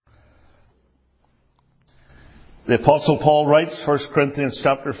The Apostle Paul writes, 1 Corinthians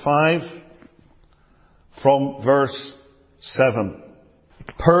chapter 5, from verse 7.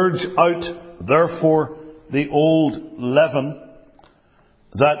 Purge out, therefore, the old leaven,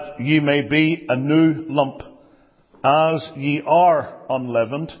 that ye may be a new lump, as ye are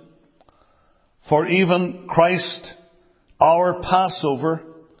unleavened. For even Christ, our Passover,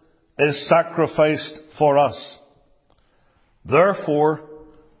 is sacrificed for us. Therefore,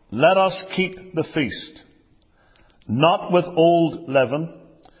 let us keep the feast, not with old leaven,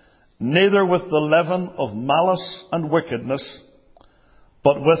 neither with the leaven of malice and wickedness,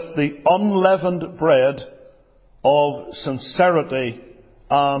 but with the unleavened bread of sincerity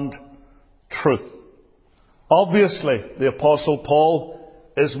and truth. Obviously, the Apostle Paul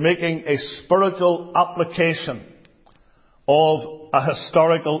is making a spiritual application of a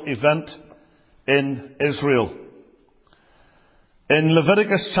historical event in Israel. In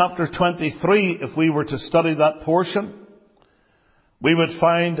Leviticus chapter 23, if we were to study that portion, we would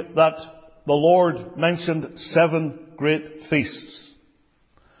find that the Lord mentioned 7 great feasts.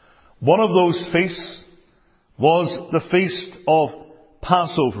 One of those feasts was the feast of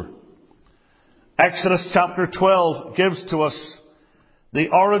Passover. Exodus chapter 12 gives to us the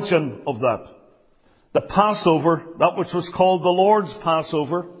origin of that. The Passover, that which was called the Lord's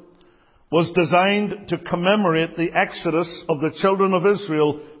Passover, was designed to commemorate the exodus of the children of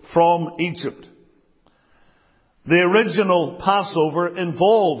Israel from Egypt. The original Passover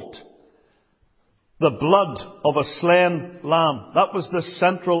involved the blood of a slain lamb. That was the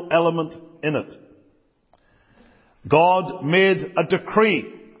central element in it. God made a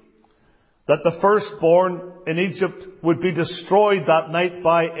decree that the firstborn in Egypt would be destroyed that night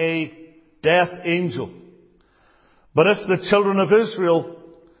by a death angel. But if the children of Israel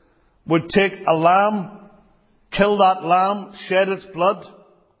would take a lamb, kill that lamb, shed its blood,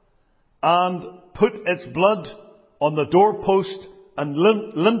 and put its blood on the doorpost and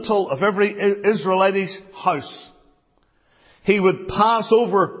lintel of every Israelite's house, he would pass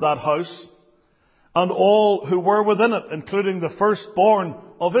over that house, and all who were within it, including the firstborn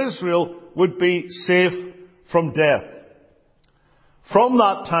of Israel, would be safe from death. From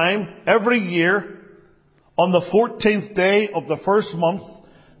that time, every year, on the 14th day of the first month,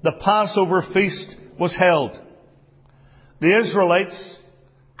 the Passover feast was held. The Israelites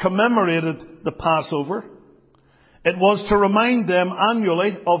commemorated the Passover. It was to remind them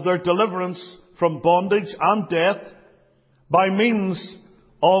annually of their deliverance from bondage and death by means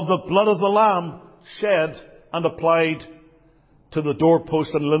of the blood of the Lamb shed and applied to the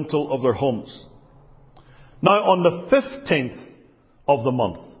doorpost and lintel of their homes. Now, on the 15th of the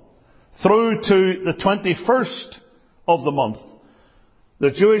month, through to the 21st of the month, the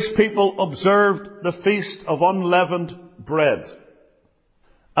Jewish people observed the Feast of Unleavened Bread.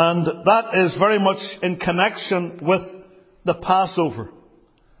 And that is very much in connection with the Passover.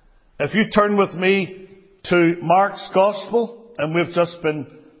 If you turn with me to Mark's Gospel, and we've just been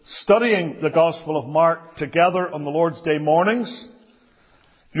studying the Gospel of Mark together on the Lord's Day mornings,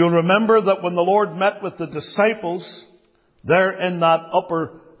 you'll remember that when the Lord met with the disciples there in that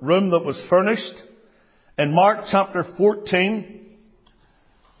upper room that was furnished, in Mark chapter 14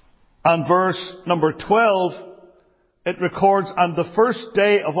 and verse number 12, it records, "And the first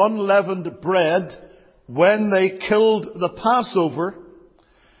day of unleavened bread, when they killed the Passover,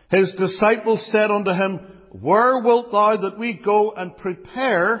 his disciples said unto him, Where wilt thou that we go and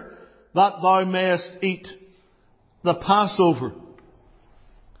prepare that thou mayest eat the Passover?"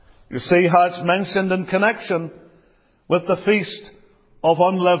 You see how it's mentioned in connection with the Feast of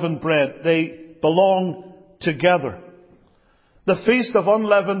Unleavened Bread. They belong together. The Feast of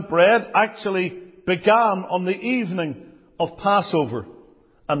Unleavened Bread actually began on the evening of Passover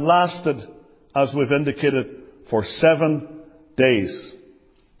and lasted, as we've indicated, for 7 days.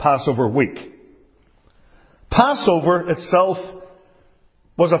 Passover week. Passover itself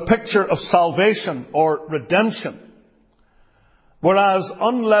was a picture of salvation or redemption. Whereas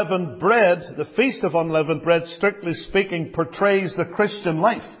unleavened bread, the Feast of Unleavened Bread, strictly speaking, portrays the Christian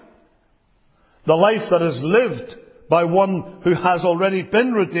life. The life that is lived by one who has already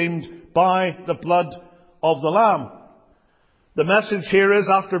been redeemed by the blood of the Lamb. The message here is,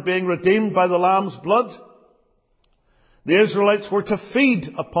 after being redeemed by the Lamb's blood, the Israelites were to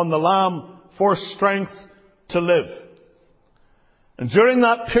feed upon the Lamb for strength to live. And during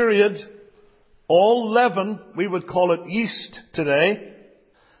that period, all leaven, we would call it yeast today,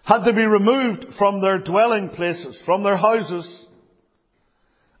 had to be removed from their dwelling places, from their houses.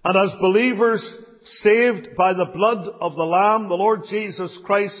 And as believers saved by the blood of the Lamb, the Lord Jesus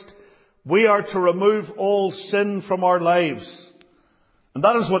Christ, we are to remove all sin from our lives. And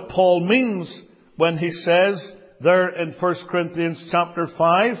that is what Paul means when he says there in 1 Corinthians chapter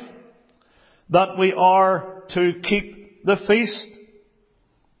 5 that we are to keep the feast,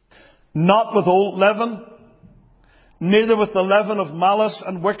 not with old leaven, neither with the leaven of malice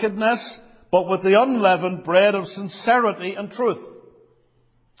and wickedness, but with the unleavened bread of sincerity and truth.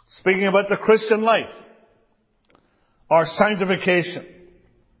 Speaking about the Christian life, our sanctification.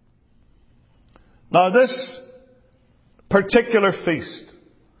 Now this particular feast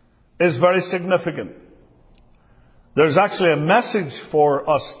is very significant. There's actually a message for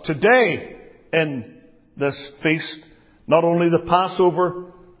us today in this feast. Not only the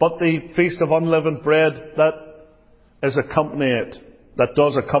Passover, but the Feast of Unleavened Bread that does accompany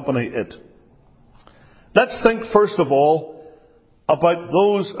it. Let's think first of all about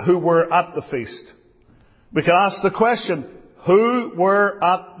those who were at the feast. We can ask the question, who were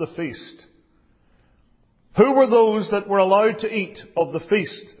at the feast? Who were those that were allowed to eat of the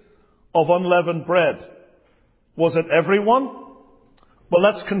Feast of Unleavened Bread? Was it everyone? Well,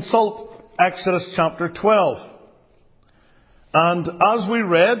 let's consult Exodus chapter 12. And as we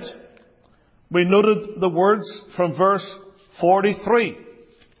read, we noted the words from verse 43.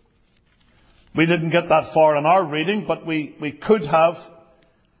 We didn't get that far in our reading, but we could have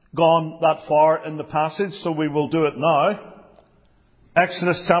gone that far in the passage, so we will do it now.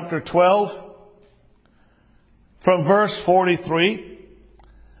 Exodus chapter 12, from verse 43.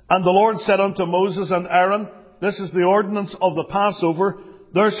 And the Lord said unto Moses and Aaron, this is the ordinance of the Passover,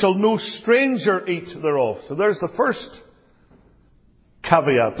 there shall no stranger eat thereof. So there's the first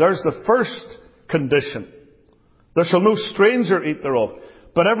caveat. There's the first condition. There shall no stranger eat thereof.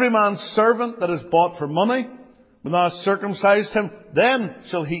 But every man's servant that is bought for money, when thou hast circumcised him, then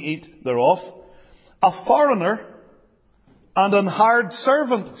shall he eat thereof. A foreigner and an hired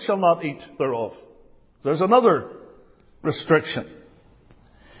servant shall not eat thereof. There's another restriction.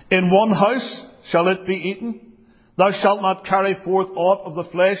 In one house shall it be eaten. Thou shalt not carry forth aught of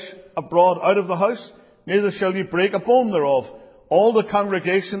the flesh abroad out of the house, neither shall you break a bone thereof. All the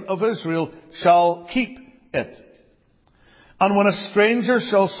congregation of Israel shall keep it. And when a stranger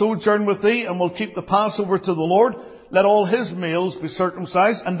shall sojourn with thee, and will keep the Passover to the Lord, let all his males be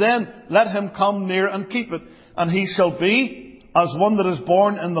circumcised, and then let him come near and keep it. And he shall be as one that is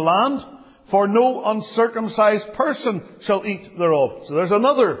born in the land, for no uncircumcised person shall eat thereof. So there's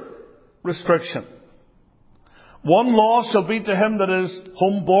another restriction. One law shall be to him that is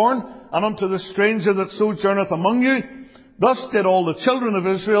homeborn, and unto the stranger that sojourneth among you. Thus did all the children of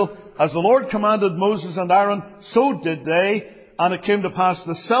Israel, as the Lord commanded Moses and Aaron, so did they. And it came to pass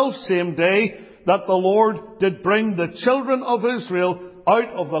the selfsame day that the Lord did bring the children of Israel out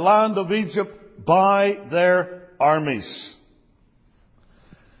of the land of Egypt by their armies.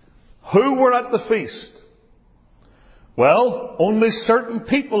 Who were at the feast? Well, only certain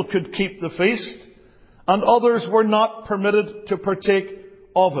people could keep the feast, and others were not permitted to partake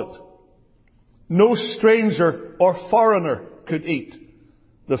of it. No stranger or foreigner could eat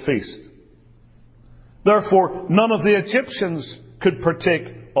the feast. Therefore, none of the Egyptians could partake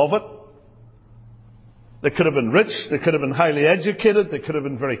of it. They could have been rich, they could have been highly educated, they could have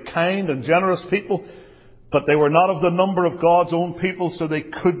been very kind and generous people, but they were not of the number of God's own people, so they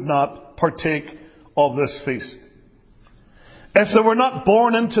could not partake of this feast. If they were not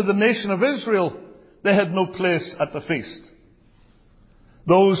born into the nation of Israel, they had no place at the feast.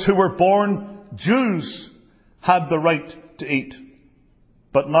 Those who were born Jews had the right to eat,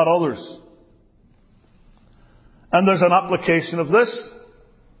 but not others. And there's an application of this.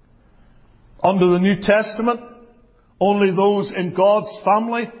 Under the New Testament, only those in God's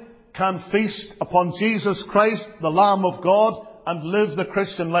family can feast upon Jesus Christ, the Lamb of God, and live the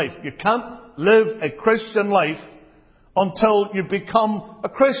Christian life. You can't live a Christian life until you become a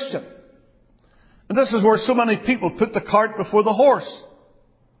Christian. And this is where so many people put the cart before the horse.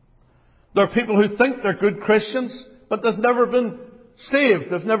 There are people who think they're good Christians, but they've never been saved.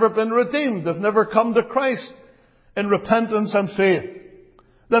 They've never been redeemed. They've never come to Christ in repentance and faith.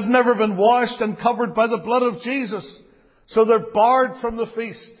 They've never been washed and covered by the blood of Jesus. So they're barred from the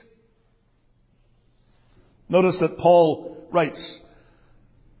feast. Notice that Paul writes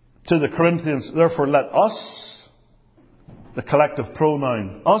to the Corinthians, therefore let us, the collective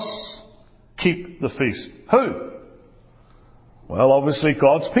pronoun, us, keep the feast. Who? Well, obviously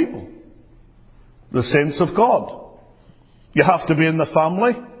God's people. The saints of God. You have to be in the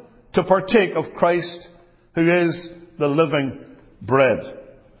family to partake of Christ, who is the living bread.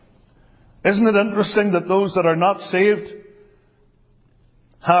 Isn't it interesting that those that are not saved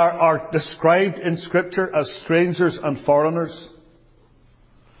are described in Scripture as strangers and foreigners?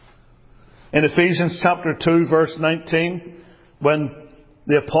 In Ephesians chapter 2 verse 19, when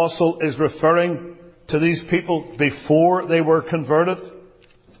the apostle is referring to these people before they were converted.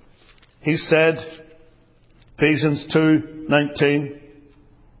 He said, Ephesians 2:19,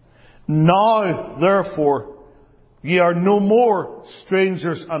 "Now, therefore, ye are no more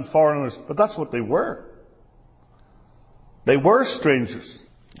strangers and foreigners." But that's what they were. They were strangers.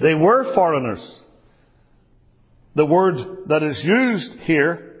 They were foreigners. The word that is used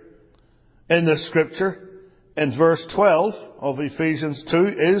here in this scripture in verse 12 of Ephesians 2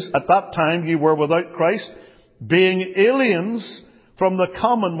 is, "At that time ye were without Christ, being aliens from the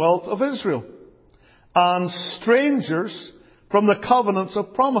commonwealth of Israel, and strangers from the covenants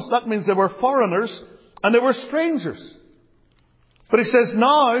of promise." That means they were foreigners and they were strangers. But he says,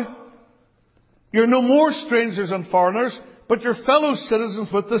 now, you're no more strangers and foreigners, but you're fellow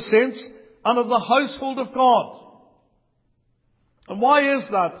citizens with the saints and of the household of God. And why is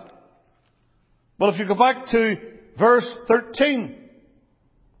that? Well, if you go back to verse 13,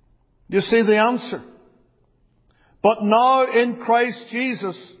 you see the answer. "But now in Christ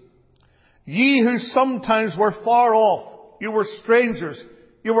Jesus, ye who sometimes were far off," you were strangers,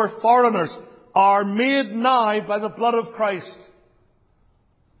 you were foreigners, "are made nigh by the blood of Christ."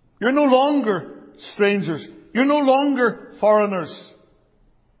 You're no longer strangers. You're no longer foreigners.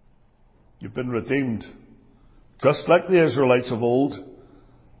 You've been redeemed, just like the Israelites of old,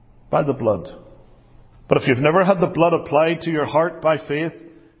 by the blood. But if you've never had the blood applied to your heart by faith,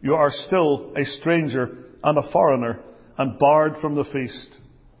 you are still a stranger and a foreigner and barred from the feast.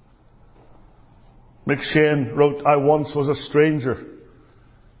 McShane wrote, "I once was a stranger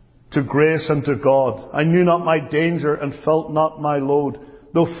to grace and to God. I knew not my danger and felt not my load.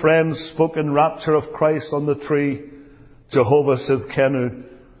 Though friends spoke in rapture of Christ on the tree, Jehovah Sidkenu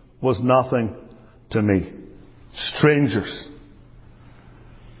was nothing to me." Strangers.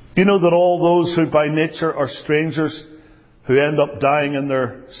 You know that all those who by nature are strangers, who end up dying in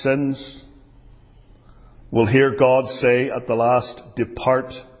their sins, will hear God say at the last,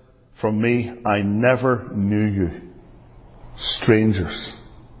 "Depart from me, I never knew you." Strangers.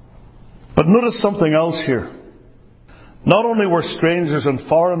 But notice something else here. Not only were strangers and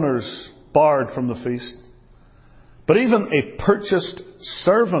foreigners barred from the feast, but even a purchased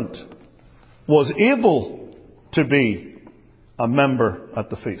servant was able to be a member at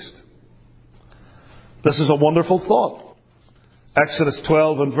the feast. This is a wonderful thought. Exodus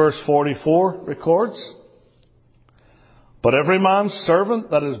 12 and verse 44 records, "But every man's servant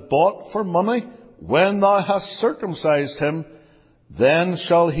that is bought for money, when thou hast circumcised him, then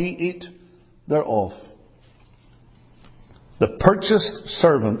shall he eat thereof." The purchased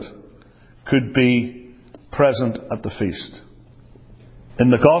servant could be present at the feast. In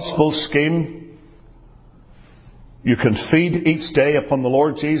the gospel scheme, you can feed each day upon the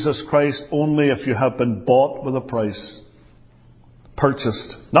Lord Jesus Christ only if you have been bought with a price.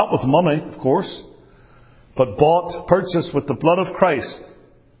 Purchased. Not with money, of course, but bought, purchased with the blood of Christ.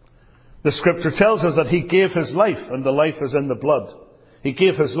 The scripture tells us that He gave His life, and the life is in the blood. He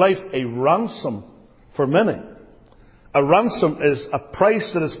gave His life a ransom for many. A ransom is a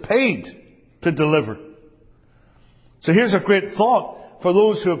price that is paid to deliver. So here's a great thought for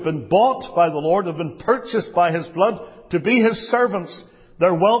those who have been bought by the Lord, have been purchased by His blood to be His servants.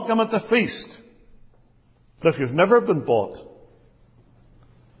 They're welcome at the feast. But if you've never been bought,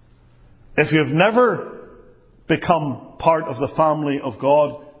 if you've never become part of the family of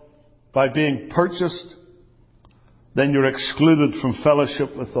God by being purchased, then you're excluded from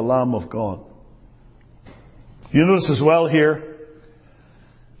fellowship with the Lamb of God. You notice as well here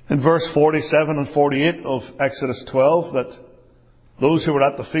in verse 47 and 48 of Exodus 12 that those who were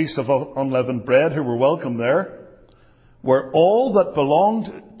at the Feast of Unleavened Bread, who were welcome there, were all that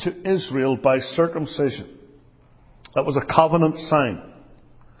belonged to Israel by circumcision. That was a covenant sign.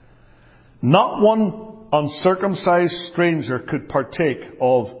 Not one uncircumcised stranger could partake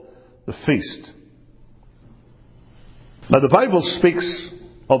of the feast. Now the Bible speaks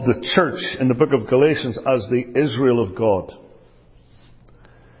of the church in the book of Galatians as the Israel of God.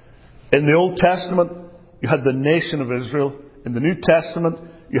 In the Old Testament, you had the nation of Israel. In the New Testament,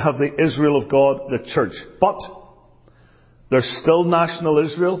 you have the Israel of God, the church. But there's still national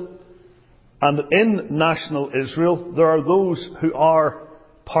Israel. And in national Israel, there are those who are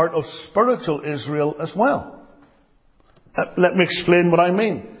part of spiritual Israel as well. Let me explain what I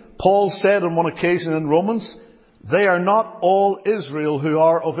mean. Paul said on one occasion in Romans, "They are not all Israel who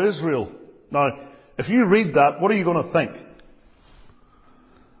are of Israel." Now, if you read that, what are you going to think?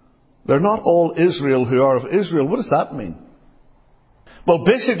 They're not all Israel who are of Israel. What does that mean? Well,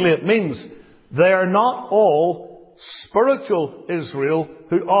 basically it means they are not all spiritual Israel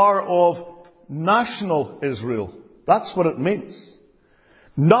who are of national Israel. That's what it means.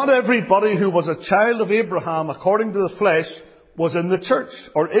 Not everybody who was a child of Abraham according to the flesh was in the church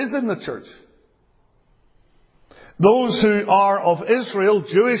or is in the church. Those who are of Israel,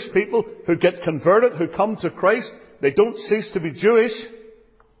 Jewish people who get converted, who come to Christ, they don't cease to be Jewish.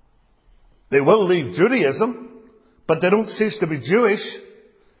 They will leave Judaism, but they don't cease to be Jewish.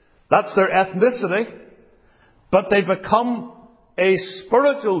 That's their ethnicity. But they become a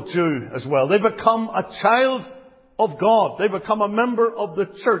spiritual Jew as well. They become a child of God. They become a member of the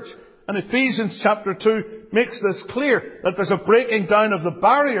church. And Ephesians chapter 2 makes this clear, that there's a breaking down of the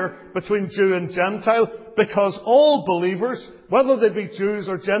barrier between Jew and Gentile, because all believers, whether they be Jews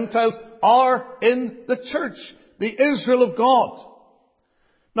or Gentiles, are in the church, the Israel of God.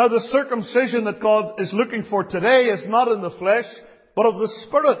 Now, the circumcision that God is looking for today is not in the flesh, but of the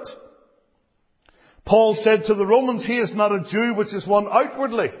Spirit. Paul said to the Romans, he is not a Jew which is one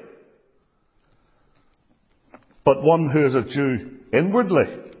outwardly, but one who is a Jew inwardly.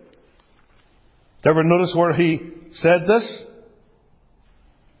 Did you ever notice where he said this?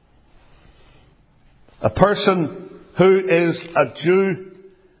 A person who is a Jew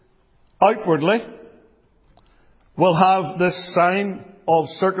outwardly will have this sign of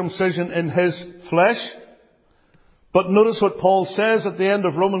circumcision in his flesh. But notice what Paul says at the end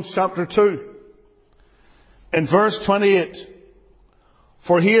of Romans chapter 2. In verse 28.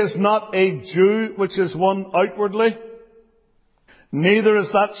 For he is not a Jew which is one outwardly, neither is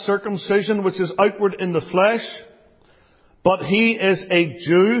that circumcision which is outward in the flesh, but he is a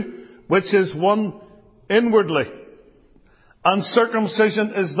Jew which is one inwardly. And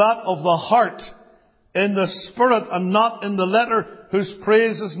circumcision is that of the heart, in the spirit and not in the letter, whose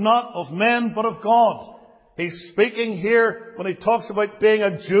praise is not of men but of God. He's speaking here, when he talks about being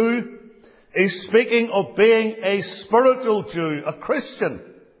a Jew, he's speaking of being a spiritual Jew, a Christian,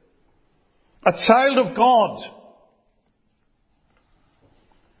 a child of God.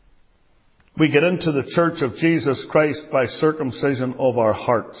 We get into the church of Jesus Christ by circumcision of our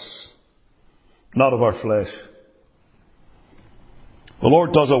hearts, not of our flesh. The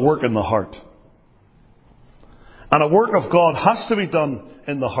Lord does a work in the heart. And a work of God has to be done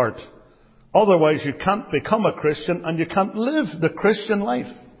in the heart. Otherwise you can't become a Christian and you can't live the Christian life.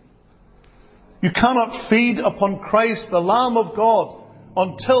 You cannot feed upon Christ, the Lamb of God,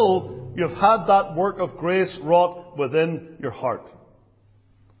 until you've had that work of grace wrought within your heart.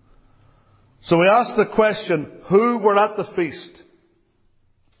 So we ask the question, who were at the feast?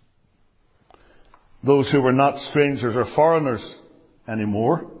 Those who were not strangers or foreigners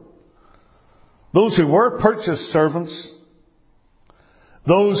anymore. Those who were purchased servants.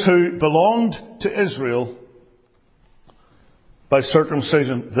 Those who belonged to Israel by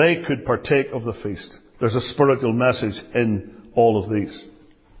circumcision, they could partake of the feast. There's a spiritual message in all of these.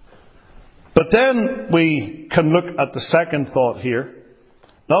 But then we can look at the second thought here.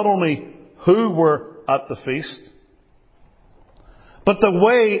 Not only who were at the feast, but the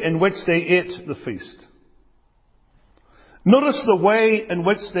way in which they ate the feast. Notice the way in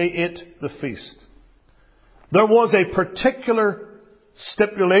which they ate the feast. There was a particular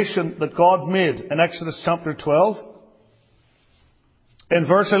stipulation that God made in Exodus chapter 12. In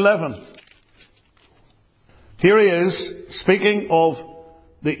verse 11. Here he is speaking of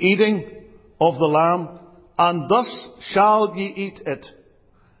the eating of the lamb. And thus shall ye eat it,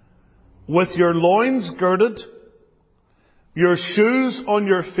 with your loins girded, your shoes on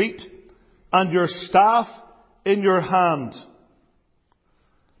your feet, and your staff in your hand.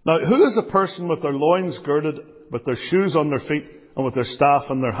 Now, who is a person with their loins girded, with their shoes on their feet, and with their staff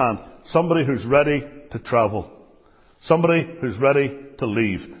in their hand? Somebody who's ready to travel. Somebody who's ready to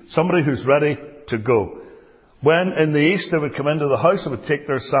leave. Somebody who's ready to go. When in the East they would come into the house, they would take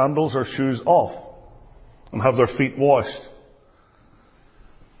their sandals or shoes off and have their feet washed.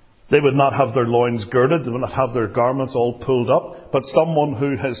 They would not have their loins girded. They would not have their garments all pulled up. But someone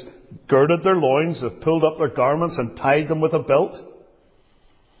who has girded their loins, they've pulled up their garments and tied them with a belt.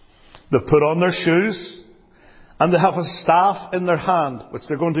 They've put on their shoes. And they have a staff in their hand, which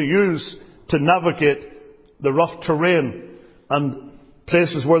they're going to use to navigate the rough terrain and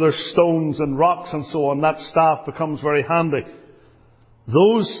places where there's stones and rocks and so on. That staff becomes very handy.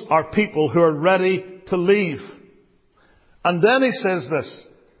 Those are people who are ready to leave. And then he says this,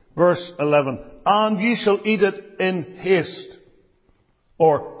 verse 11, and ye shall eat it in haste,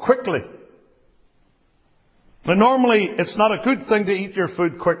 or quickly. Now normally it's not a good thing to eat your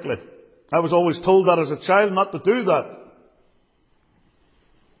food quickly. I was always told that as a child, not to do that.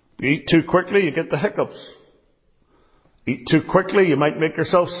 You eat too quickly, you get the hiccups. Eat too quickly, you might make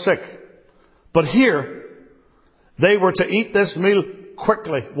yourself sick. But here, they were to eat this meal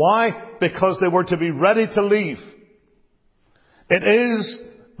quickly. Why? Because they were to be ready to leave. It is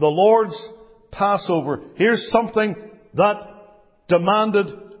the Lord's Passover. Here's something that demanded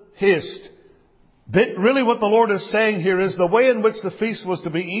haste. Really what the Lord is saying here is the way in which the feast was to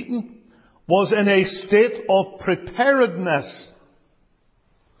be eaten was in a state of preparedness.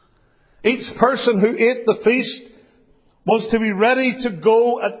 Each person who ate the feast was to be ready to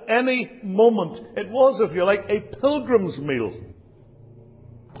go at any moment. It was, if you like, a pilgrim's meal.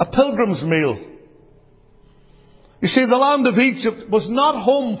 A pilgrim's meal. You see, the land of Egypt was not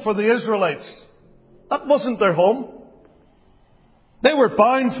home for the Israelites. That wasn't their home. They were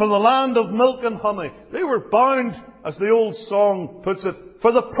bound for the land of milk and honey. They were bound, as the old song puts it,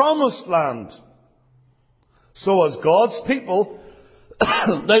 for the promised land. So as God's people,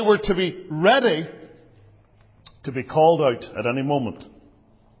 they were to be ready to be called out at any moment.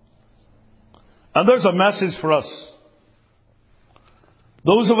 And there's a message for us.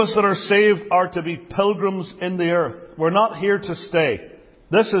 Those of us that are saved are to be pilgrims in the earth. We're not here to stay.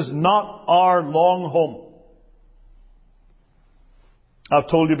 This is not our long home. I've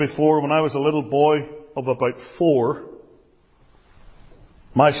told you before, when I was a little boy of about 4,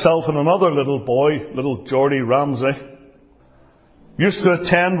 myself and another little boy, little Geordie Ramsey, used to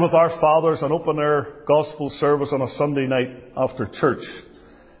attend with our fathers an open-air gospel service on a Sunday night after church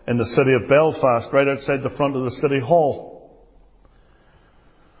in the city of Belfast, right outside the front of the city hall.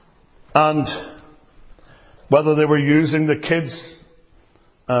 And whether they were using the kids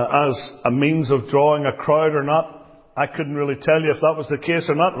as a means of drawing a crowd or not, I couldn't really tell you if that was the case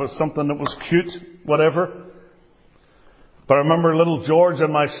or not. It was something that was cute, whatever. But I remember little George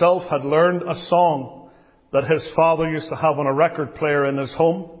and myself had learned a song that his father used to have on a record player in his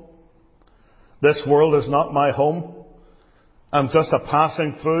home. This world is not my home. I'm just a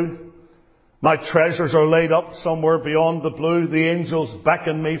passing through. My treasures are laid up somewhere beyond the blue. The angels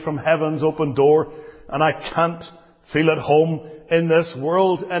beckon me from heaven's open door, and I can't feel at home in this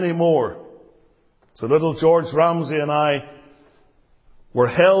world anymore. So little George Ramsey and I were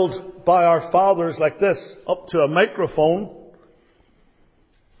held by our fathers like this, up to a microphone.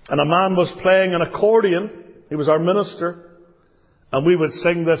 And a man was playing an accordion. He was our minister. And we would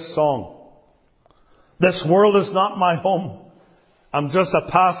sing this song. This world is not my home. I'm just a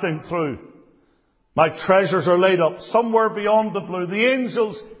passing through. My treasures are laid up somewhere beyond the blue. The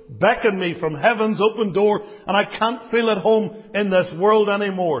angels beckon me from heaven's open door, and I can't feel at home in this world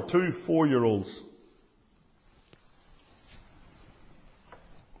anymore. 2 4-year-olds.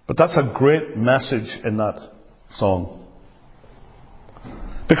 But that's a great message in that song.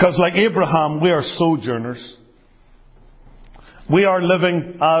 Because like Abraham, we are sojourners. We are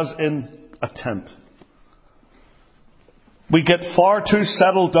living as in a tent. We get far too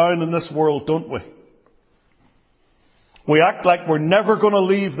settled down in this world, don't we? We act like we're never going to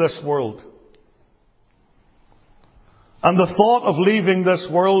leave this world. And the thought of leaving this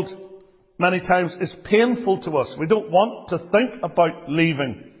world many times is painful to us. We don't want to think about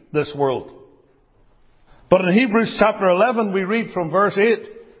leaving this world. But in Hebrews chapter 11 we read from verse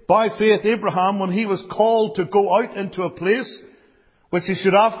 8, by faith Abraham, when he was called to go out into a place which he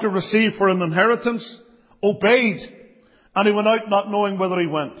should after receive for an inheritance, obeyed, and he went out not knowing whither he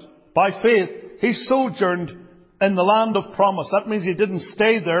went. By faith he sojourned in the land of promise. That means he didn't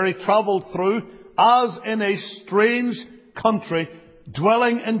stay there, he travelled through as in a strange country,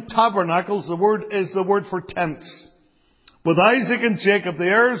 dwelling in tabernacles. The word is the word for tents. With Isaac and Jacob, the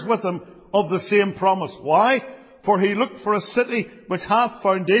heirs with him of the same promise. Why? For he looked for a city which hath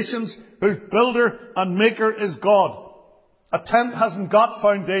foundations, whose builder and maker is God. A tent hasn't got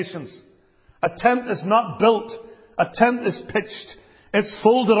foundations. A tent is not built. A tent is pitched. It's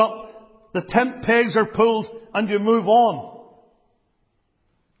folded up. The tent pegs are pulled and you move on.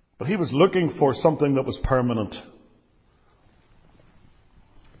 But he was looking for something that was permanent.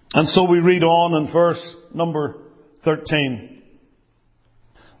 And so we read on in verse number 13.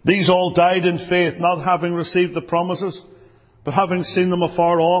 These all died in faith, not having received the promises, but having seen them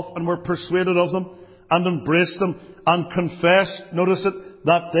afar off, and were persuaded of them, and embraced them, and confessed, notice it,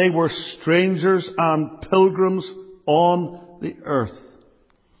 that they were strangers and pilgrims on the earth.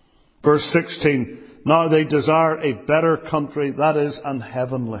 Verse 16. Now they desire a better country, that is, an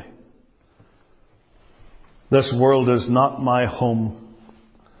heavenly. This world is not my home.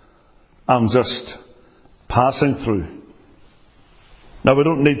 I'm just passing through. Now we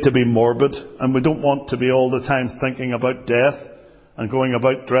don't need to be morbid, and we don't want to be all the time thinking about death and going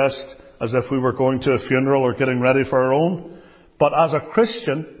about dressed as if we were going to a funeral or getting ready for our own. But as a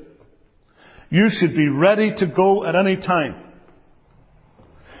Christian, you should be ready to go at any time.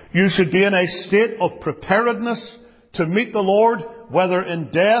 You should be in a state of preparedness to meet the Lord, whether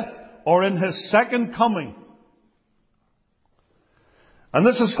in death or in His second coming. And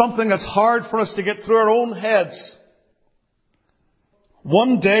this is something that's hard for us to get through our own heads.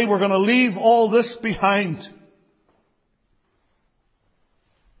 One day we're going to leave all this behind.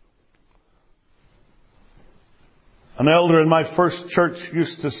 An elder in my first church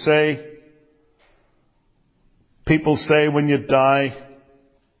used to say, people say when you die,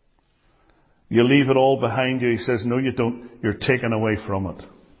 you leave it all behind you. He says, no, you don't. You're taken away from it.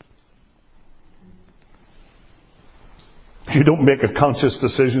 You don't make a conscious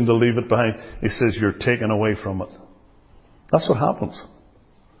decision to leave it behind. He says, you're taken away from it. That's what happens.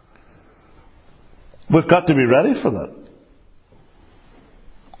 We've got to be ready for that.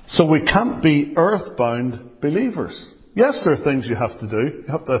 So we can't be earthbound believers. Yes, there are things you have to do. You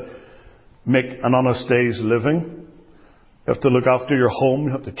have to make an honest day's living. You have to look after your home.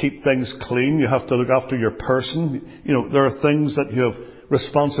 You have to keep things clean. You have to look after your person. You know, there are things that you have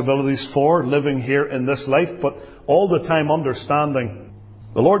responsibilities for living here in this life, but all the time understanding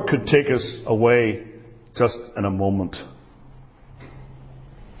the Lord could take us away just in a moment.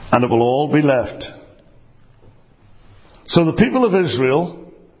 And it will all be left. So the people of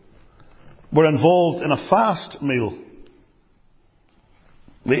Israel were involved in a fast meal.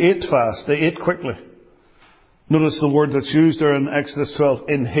 They ate fast. They ate quickly. Notice the word that's used there in Exodus 12,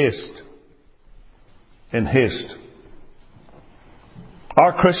 in haste. In haste.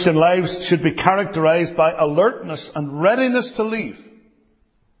 Our Christian lives should be characterized by alertness and readiness to leave.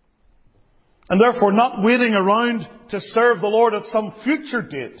 And therefore not waiting around to serve the Lord at some future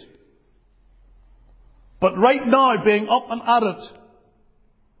date. But right now being up and at it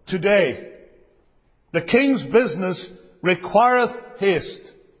today. The King's business requireth haste.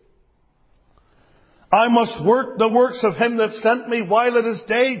 I must work the works of him that sent me while it is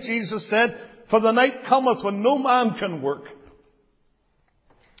day, Jesus said, for the night cometh when no man can work.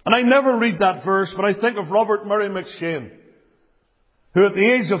 And I never read that verse, but I think of Robert Murray McCheyne, who at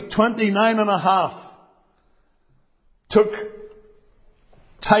the age of 29 and a half took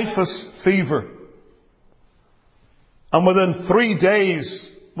typhus fever and within 3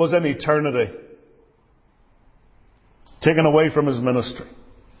 days was in eternity, taken away from his ministry.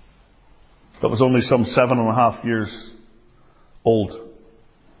 That was only some 7.5 years old.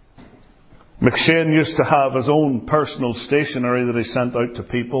 McCheyne used to have his own personal stationery that he sent out to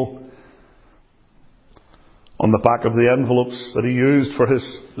people. On the back of the envelopes that he used for his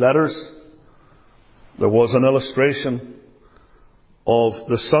letters, there was an illustration of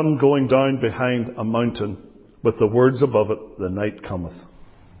the sun going down behind a mountain with the words above it, the night cometh.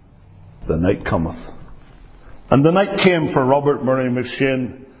 The night cometh. And the night came for Robert Murray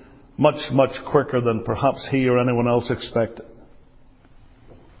McCheyne much, much quicker than perhaps he or anyone else expected.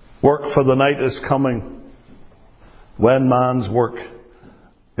 Work for the night is coming when man's work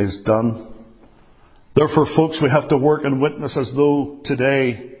is done. Therefore, folks, we have to work and witness as though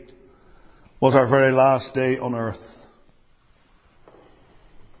today was our very last day on earth.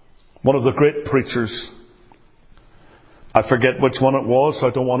 One of the great preachers, I forget which one it was, so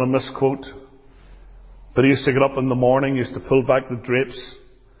I don't want to misquote, but he used to get up in the morning, he used to pull back the drapes,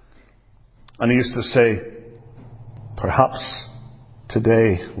 and he used to say, perhaps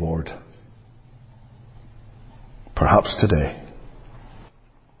today, Lord. Perhaps today.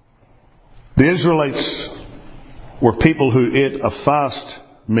 The Israelites were people who ate a fast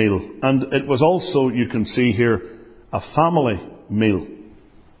meal. And it was also, you can see here, a family meal.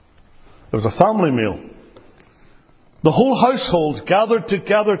 It was a family meal. The whole household gathered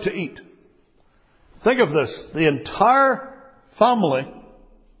together to eat. Think of this. The entire family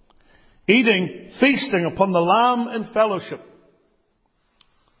eating, feasting upon the lamb in fellowship.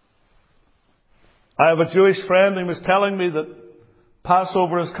 I have a Jewish friend who was telling me that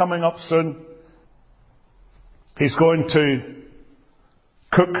Passover is coming up soon. He's going to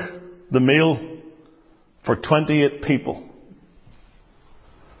cook the meal for 28 people.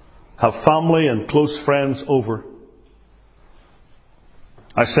 Have family and close friends over.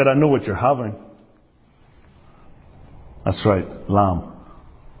 I said, I know what you're having. That's right, lamb.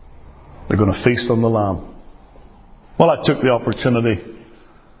 They're going to feast on the lamb. Well, I took the opportunity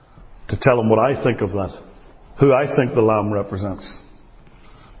to tell them what I think of that. Who I think the lamb represents.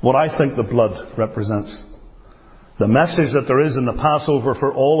 What I think the blood represents. The message that there is in the Passover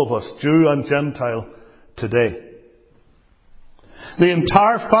for all of us, Jew and Gentile, today. The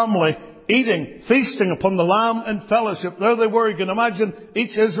entire family eating, feasting upon the lamb in fellowship. There they were. You can imagine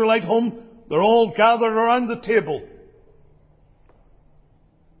each Israelite home. They're all gathered around the table.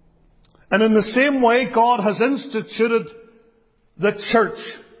 And in the same way, God has instituted the church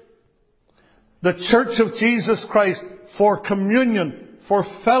of Jesus Christ, for communion, for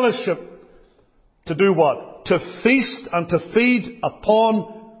fellowship, to do what? but to feast and to feed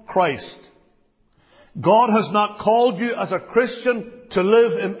upon Christ. God has not called you as a Christian to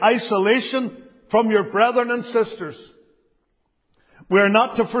live in isolation from your brethren and sisters. We are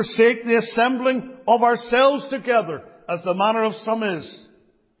not to forsake the assembling of ourselves together, as the manner of some is.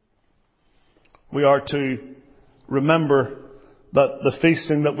 We are to remember that the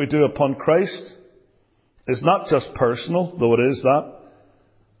feasting that we do upon Christ is not just personal, though it is that.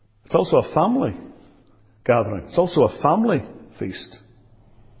 It's also a family gathering. It's also a family feast.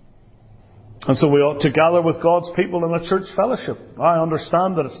 And so we ought to gather with God's people in a church fellowship. I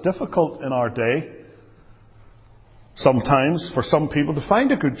understand that it's difficult in our day, sometimes, for some people to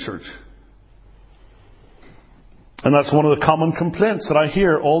find a good church. And that's one of the common complaints that I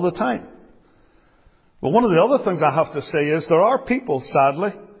hear all the time. But one of the other things I have to say is there are people, sadly,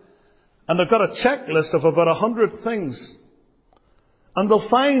 and they've got a checklist of about 100 things. And they'll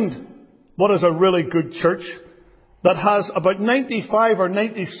find what is a really good church that has about 95 or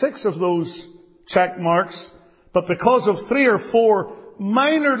 96 of those check marks, but because of 3 or 4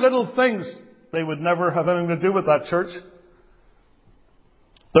 minor little things, they would never have anything to do with that church.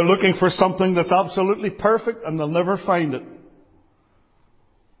 They're looking for something that's absolutely perfect, and they'll never find it.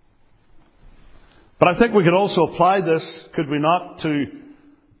 But I think we could also apply this, could we not, to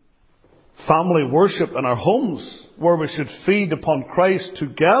family worship in our homes, where we should feed upon Christ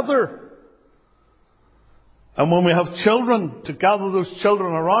together. And when we have children, to gather those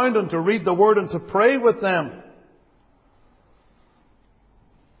children around and to read the Word and to pray with them.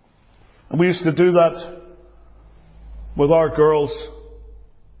 And we used to do that with our girls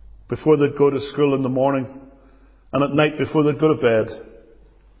before they'd go to school in the morning and at night before they'd go to bed.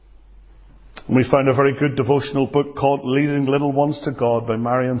 And we found a very good devotional book called Leading Little Ones to God by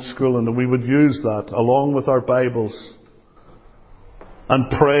Marion Schoolen, and we would use that along with our Bibles and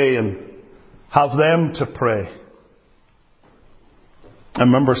pray and have them to pray. I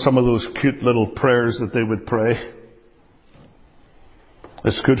remember some of those cute little prayers that they would pray.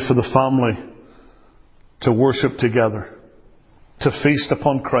 It's good for the family to worship together, to feast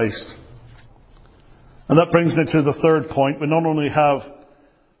upon Christ. And that brings me to the third point. We not only have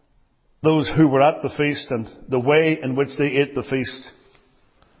those who were at the feast and the way in which they ate the feast,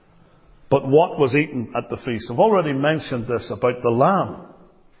 but what was eaten at the feast. I've already mentioned this about the lamb.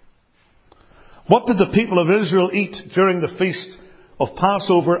 What did the people of Israel eat during the feast of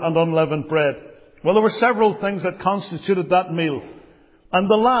Passover and unleavened bread? Well, there were several things that constituted that meal, and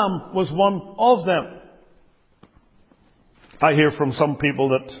the lamb was one of them. I hear from some people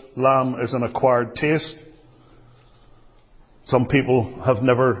that lamb is an acquired taste. Some people have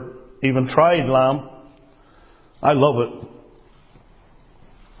never even tried lamb. I love it.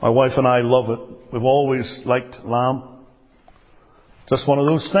 My wife and I love it. We've always liked lamb. Just one of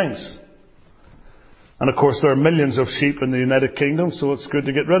those things. And of course there are millions of sheep in the United Kingdom, so it's good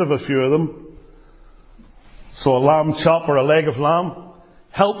to get rid of a few of them. So a lamb chop or a leg of lamb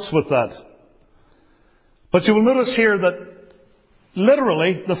helps with that. But you will notice here that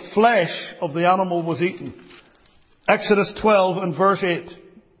literally the flesh of the animal was eaten. Exodus 12 and verse 8.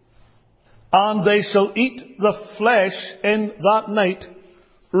 And they shall eat the flesh in that night,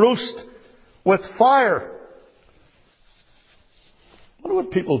 roast with fire. I wonder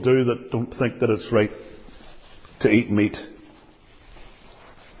what people do that don't think that it's right to eat meat.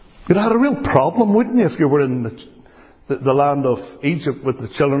 You'd have had a real problem, wouldn't you, if you were in the land of Egypt with the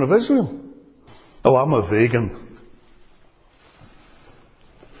children of Israel? Oh, I'm a vegan.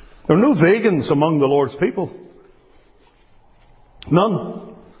 There are no vegans among the Lord's people.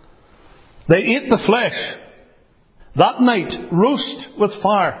 None. They ate the flesh that night, roast with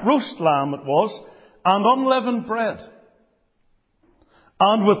fire, roast lamb it was, and unleavened bread.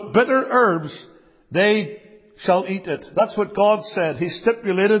 And with bitter herbs they shall eat it. That's what God said. He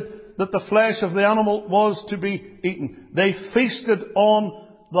stipulated that the flesh of the animal was to be eaten. They feasted on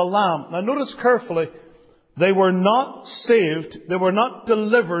the lamb. Now notice carefully, they were not saved, they were not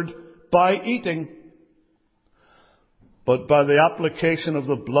delivered by eating, but by the application of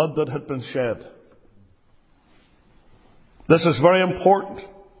the blood that had been shed. This is very important.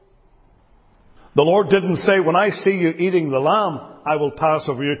 The Lord didn't say, when I see you eating the lamb, I will pass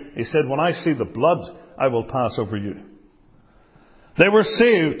over you. He said, when I see the blood, I will pass over you. They were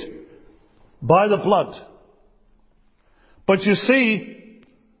saved by the blood. But you see,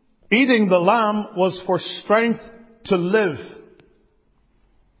 eating the lamb was for strength to live.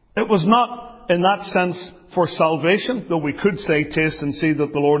 It was not, in that sense, for salvation, though we could say, taste and see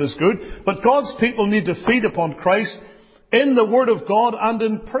that the Lord is good. But God's people need to feed upon Christ in the Word of God and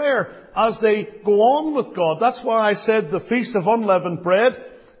in prayer as they go on with God. That's why I said the Feast of Unleavened Bread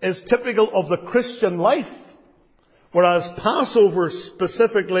is typical of the Christian life. Whereas Passover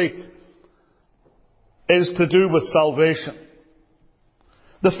specifically is to do with salvation.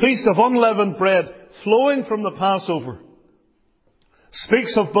 The Feast of Unleavened Bread, flowing from the Passover,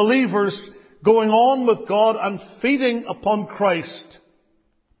 speaks of believers going on with God and feeding upon Christ.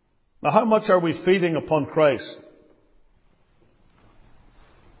 Now, how much are we feeding upon Christ?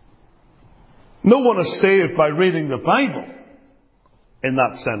 No one is saved by reading the Bible in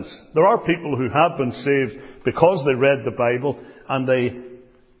that sense. There are people who have been saved because they read the Bible and they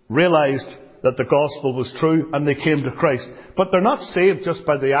realized that the gospel was true and they came to Christ. But they're not saved just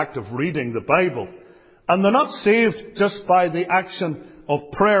by the act of reading the Bible. And they're not saved just by the action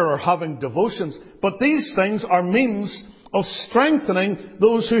of prayer or having devotions. But these things are means of strengthening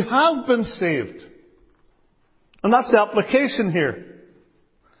those who have been saved. And that's the application here.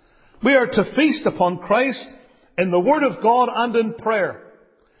 We are to feast upon Christ in the Word of God and in prayer.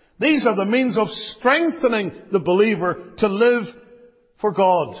 These are the means of strengthening the believer to live for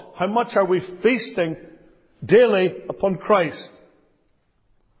God. How much are we feasting daily upon Christ?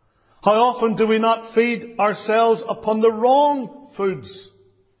 How often do we not feed ourselves upon the wrong foods?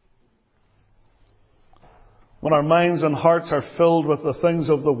 When our minds and hearts are filled with the things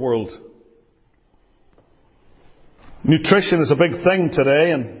of the world. Nutrition is a big thing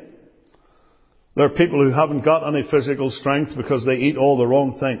today, and there are people who haven't got any physical strength because they eat all the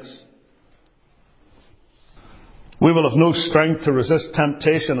wrong things. We will have no strength to resist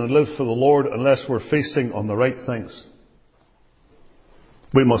temptation and live for the Lord unless we're feasting on the right things.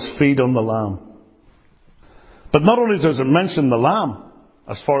 We must feed on the lamb. But not only does it mention the lamb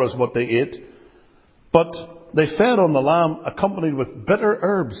as far as what they ate, but they fed on the lamb accompanied with bitter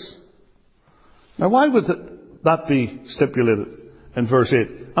herbs. Now why would that be stipulated in verse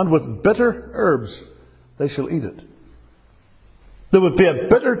 8? And with bitter herbs they shall eat it. There would be a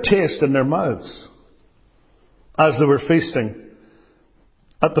bitter taste in their mouths as they were feasting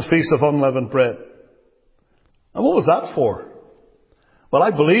at the Feast of Unleavened Bread. And what was that for? Well,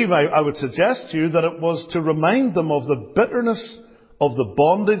 I believe I would suggest to you that it was to remind them of the bitterness of the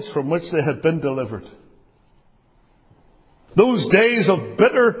bondage from which they had been delivered. Those days of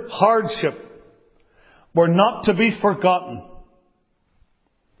bitter hardship were not to be forgotten.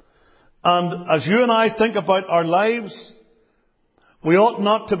 And as you and I think about our lives, we ought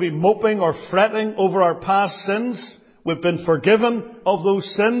not to be moping or fretting over our past sins. We've been forgiven of those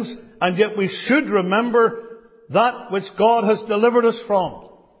sins, and yet we should remember that which God has delivered us from.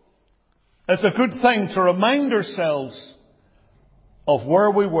 It's a good thing to remind ourselves of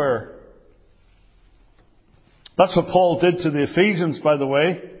where we were. That's what Paul did to the Ephesians, by the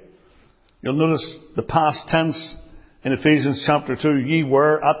way. You'll notice the past tense in Ephesians chapter 2. Ye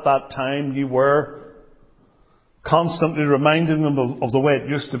were, at that time, ye were. Constantly reminding them of the way it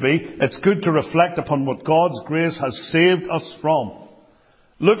used to be. It's good to reflect upon what God's grace has saved us from.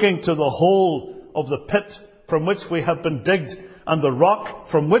 Looking to the hole of the pit from which we have been digged and the rock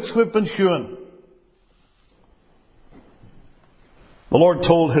from which we've been hewn. The Lord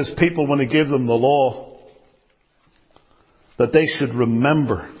told His people when He gave them the law that they should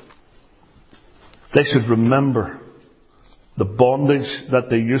remember. They should remember the bondage that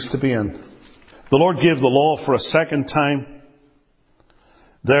they used to be in. The Lord gave the law for a second time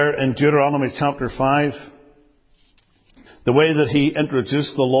there in Deuteronomy chapter 5. The way that He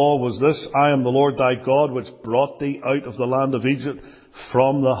introduced the law was this: I am the Lord thy God, which brought thee out of the land of Egypt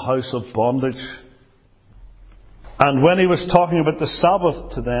from the house of bondage. And when He was talking about the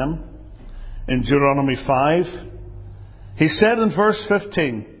Sabbath to them in Deuteronomy 5, He said in verse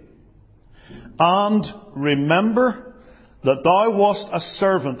 15, and remember that thou wast a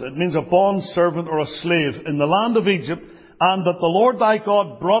servant, it means a bond servant or a slave, in the land of Egypt, and that the Lord thy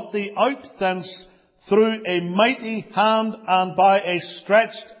God brought thee out thence through a mighty hand and by a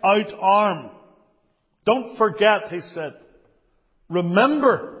stretched out arm. Don't forget, He said.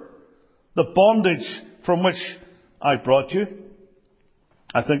 Remember the bondage from which I brought you.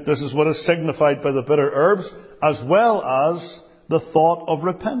 I think this is what is signified by the bitter herbs, as well as the thought of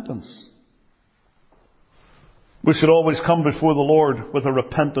repentance. We should always come before the Lord with a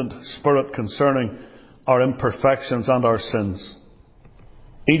repentant spirit concerning our imperfections and our sins,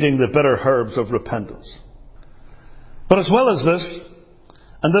 eating the bitter herbs of repentance. But as well as this,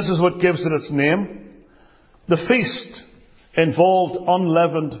 and this is what gives it its name, the feast involved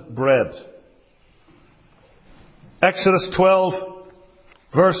unleavened bread. Exodus 12,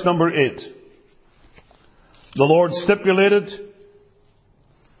 verse number 8. The Lord stipulated,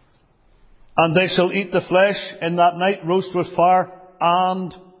 and they shall eat the flesh in that night, roast with fire,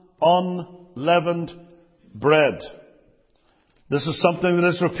 and unleavened bread. This is something that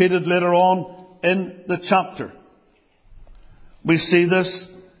is repeated later on in the chapter. We see this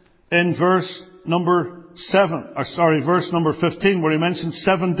in verse number 15, where he mentions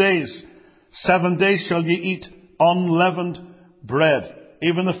 7 days. 7 days shall ye eat unleavened bread.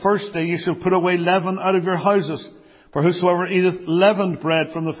 Even the first day ye shall put away leaven out of your houses. For whosoever eateth leavened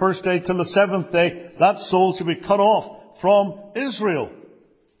bread from the first day till the 7th day, that soul shall be cut off from Israel.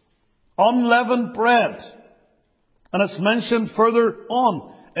 Unleavened bread. And it's mentioned further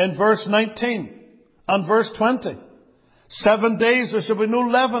on in verse 19 and verse 20. 7 days there shall be no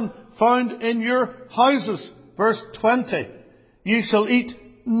leaven found in your houses. Verse 20. Ye shall eat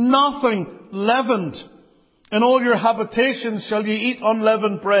nothing leavened. In all your habitations shall ye eat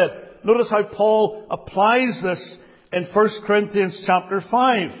unleavened bread. Notice how Paul applies this in 1 Corinthians chapter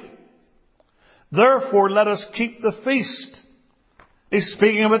 5. Therefore let us keep the feast. He's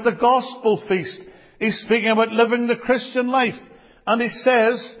speaking about the gospel feast. He's speaking about living the Christian life. And he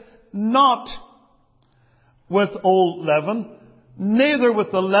says, not with old leaven, neither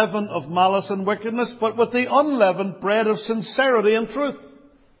with the leaven of malice and wickedness, but with the unleavened bread of sincerity and truth.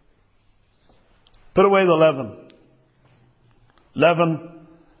 Put away the leaven. Leaven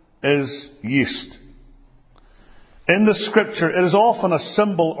is yeast. In the Scripture, it is often a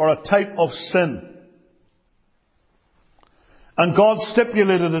symbol or a type of sin. And God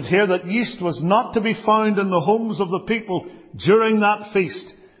stipulated it here that yeast was not to be found in the homes of the people during that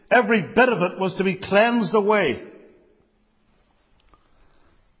feast. Every bit of it was to be cleansed away.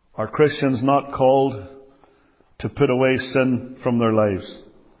 Are Christians not called to put away sin from their lives?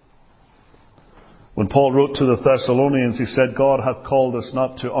 When Paul wrote to the Thessalonians, he said, God hath called us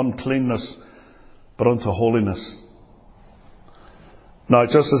not to uncleanness, but unto holiness. Now,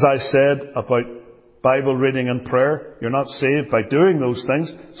 just as I said about Bible reading and prayer, you're not saved by doing those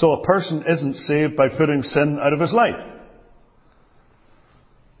things. So a person isn't saved by putting sin out of his life.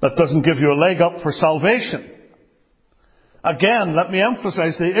 That doesn't give you a leg up for salvation. Again, let me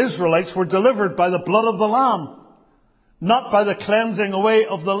emphasize, the Israelites were delivered by the blood of the Lamb, not by the cleansing away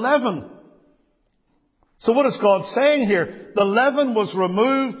of the leaven. So what is God saying here? The leaven was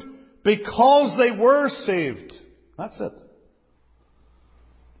removed because they were saved. That's it.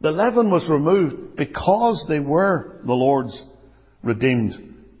 The leaven was removed because they were the Lord's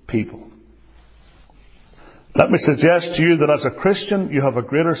redeemed people. Let me suggest to you that as a Christian, you have a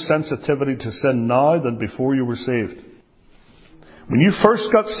greater sensitivity to sin now than before you were saved. When you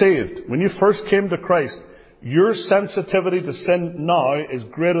first got saved, when you first came to Christ, your sensitivity to sin now is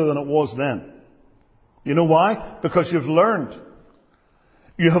greater than it was then. You know why? Because you've learned.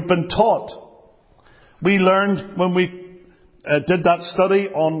 You have been taught. We learned when we did that study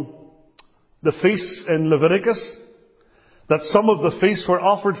on the feasts in Leviticus, that some of the feasts were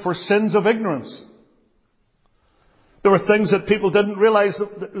offered for sins of ignorance. There were things that people didn't realize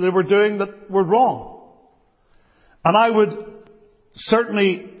that they were doing that were wrong. And I would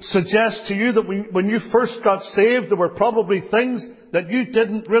certainly suggest to you that when you first got saved, there were probably things that you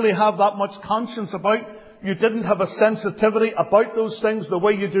didn't really have that much conscience about. You didn't have a sensitivity about those things the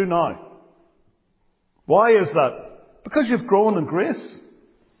way you do now. Why is that? Because you've grown in grace.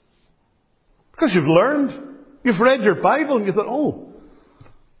 Because you've learned. You've read your Bible and you thought,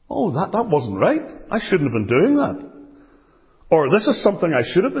 that wasn't right. I shouldn't have been doing that. Or this is something I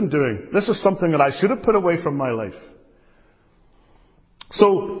should have been doing. This is something that I should have put away from my life.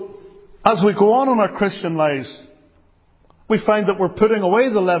 So, as we go on in our Christian lives, we find that we're putting away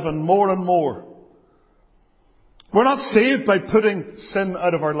the leaven more and more. We're not saved by putting sin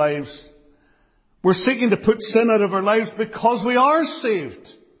out of our lives. We're seeking to put sin out of our lives because we are saved.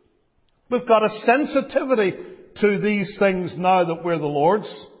 We've got a sensitivity to these things now that we're the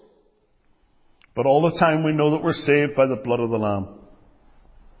Lord's. But all the time we know that we're saved by the blood of the Lamb.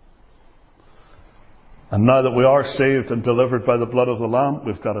 And now that we are saved and delivered by the blood of the Lamb,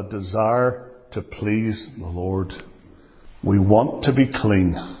 we've got a desire to please the Lord. We want to be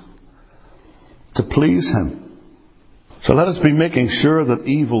clean, to please Him. So let us be making sure that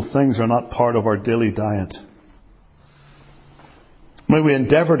evil things are not part of our daily diet. May we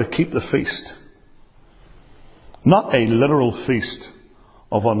endeavour to keep the feast. Not a literal feast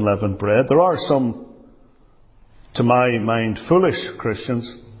of unleavened bread. There are some, to my mind, foolish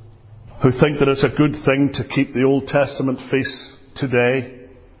Christians who think that it's a good thing to keep the Old Testament feasts today.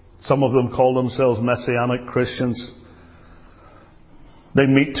 Some of them call themselves Messianic Christians. They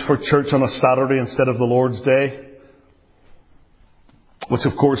meet for church on a Saturday instead of the Lord's Day, which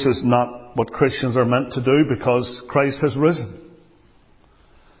of course is not what Christians are meant to do because Christ has risen.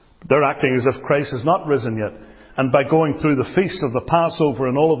 They're acting as if Christ has not risen yet. And by going through the feast of the Passover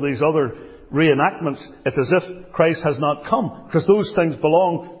and all of these other reenactments, it's as if Christ has not come. Because those things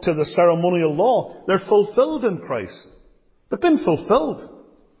belong to the ceremonial law. They're fulfilled in Christ. They've been fulfilled.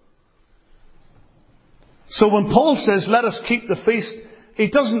 So when Paul says, let us keep the feast, he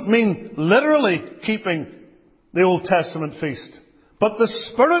doesn't mean literally keeping the Old Testament feast, but the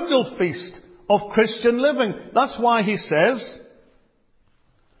spiritual feast of Christian living. That's why he says,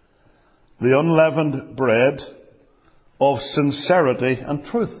 the unleavened bread of sincerity and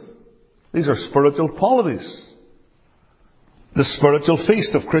truth. These are spiritual qualities. The spiritual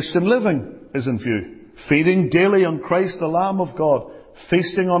feast of Christian living is in view. Feeding daily on Christ, the Lamb of God.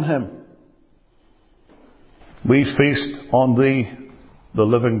 Feasting on Him. We feast on Thee, the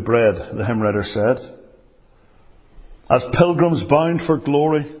living bread, the hymn writer said. As pilgrims bound for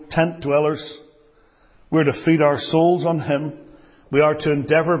glory, tent dwellers, we're to feed our souls on Him. We are to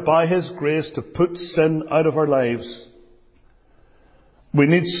endeavour by His grace to put sin out of our lives. We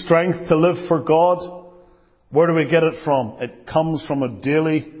need strength to live for God. Where do we get it from? It comes from a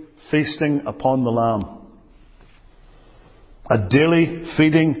daily feasting upon the Lamb. A daily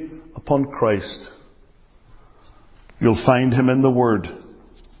feeding upon Christ. You'll find Him in the Word.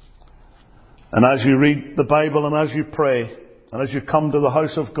 And as you read the Bible and as you pray, and as you come to the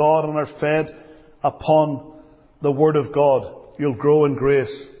house of God and are fed upon the Word of God, you'll grow in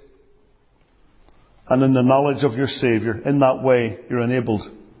grace and in the knowledge of your Saviour. In that way, you're enabled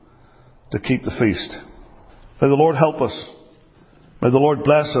to keep the feast. May the Lord help us. May the Lord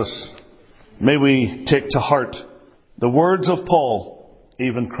bless us. May we take to heart the words of Paul,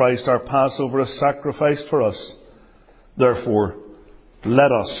 even Christ our Passover is sacrificed for us. Therefore,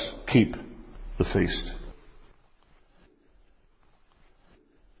 let us keep the feast.